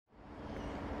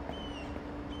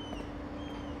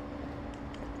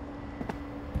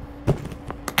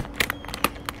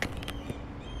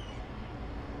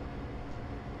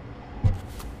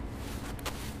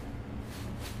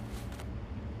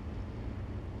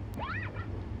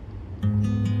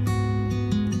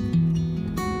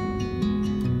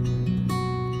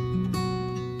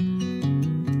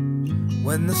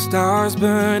When the stars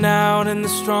burn out and the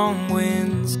strong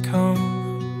winds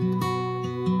come,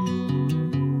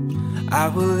 I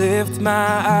will lift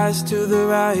my eyes to the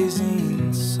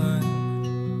rising sun.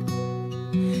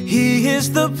 He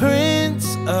is the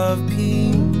Prince of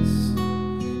Peace.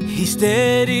 He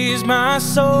steadies my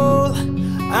soul.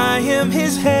 I am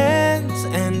His hands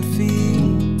and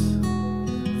feet.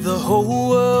 The whole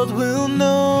world will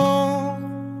know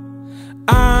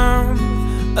I'm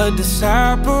a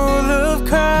disciple of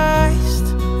Christ.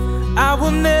 I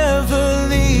will never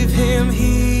leave Him.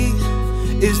 He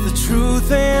is the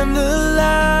truth and the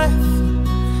life.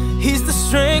 He's the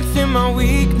strength in my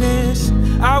weakness.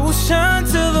 I will shine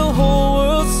till the whole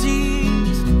world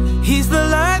sees. He's the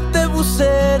light that will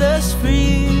set us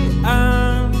free.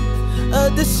 I'm a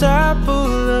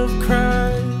disciple of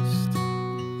Christ.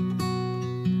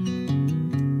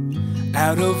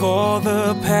 Out of all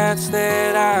the paths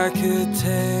that I could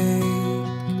take,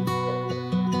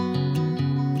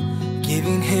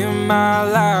 giving Him my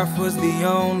life was the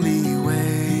only way.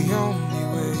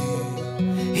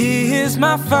 He is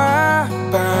my fire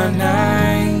by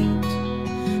night,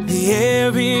 the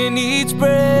air in each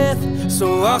breath.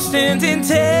 So I'll stand and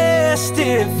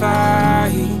testify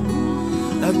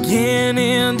again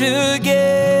and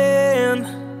again.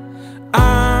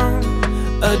 I'm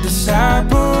a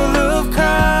disciple of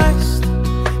Christ,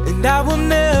 and I will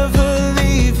never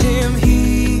leave Him.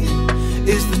 He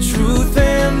is the truth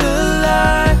and the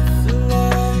life.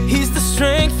 He's the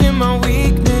strength in my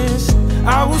weakness.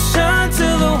 I will shine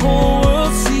till the whole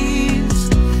world sees.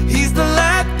 He's the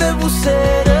light that will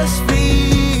set us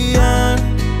free. I'm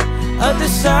a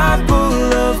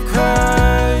disciple of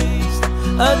Christ,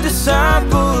 a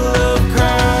disciple of Christ,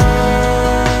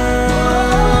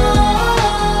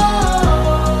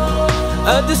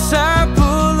 a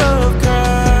disciple of Christ.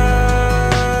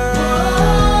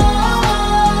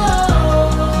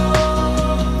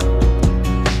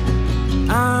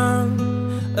 I'm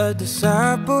a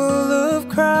disciple of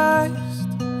Christ.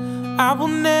 I will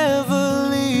never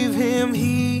leave Him.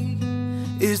 He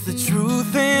is the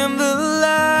truth and the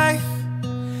life.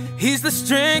 He's the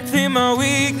strength in my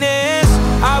weakness.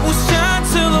 I will shine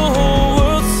till the whole world